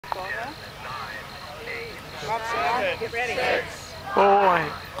Get ready.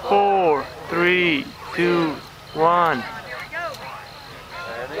 5, 4, 3, 2, 1.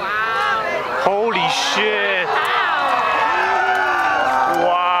 Wow. Holy shit!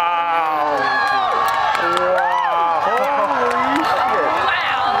 Wow! Wow! Holy shit!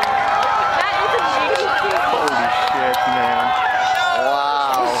 Wow. That is a big shot. Holy shit, man!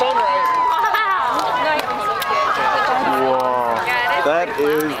 Wow. Sunrise. Wow. Nice. Wow! That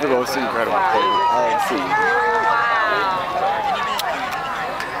is the most incredible thing I've seen.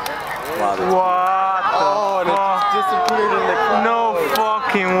 Wow. What the Oh, and it fuck? just disappeared in the cloud. No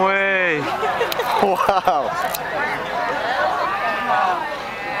fucking way! Wow.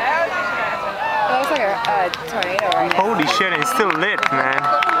 It looks like a tornado right now. Holy shit, and it's still lit, man.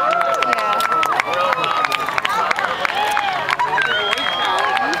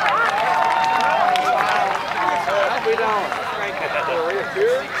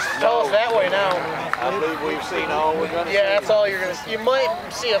 Tell us that way now. I believe we've seen all we're going to see. Yeah, that's all you're going to see. You might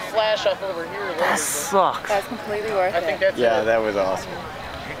see a flash up over here later. That sucks. That's completely worth I think it. that's Yeah, it. that was awesome.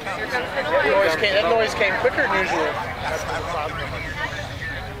 That noise came quicker than usual.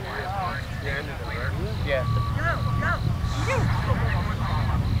 Yeah.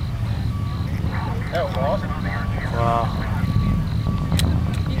 That was awesome. Wow.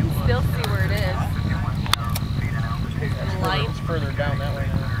 You can still see where it is. The light. It's further down that way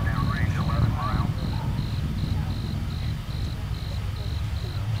now.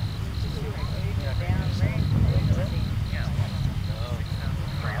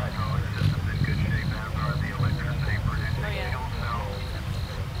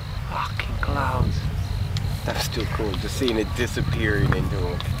 Fucking clouds. That's still cool, just seeing it disappearing into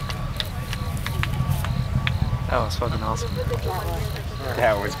it. That was fucking awesome.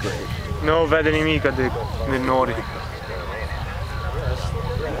 That was great. No vede nemica dei nori.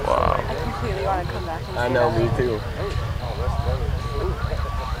 Wow. I completely want to come back and see I know, that. me too.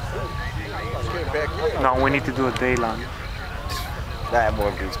 No, we need to do a day launch. That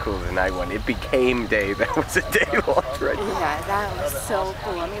one was cooler than the night one. It became day. That was a day launch, right? Yeah, that was so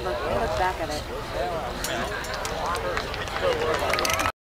cool. Let me look back at it.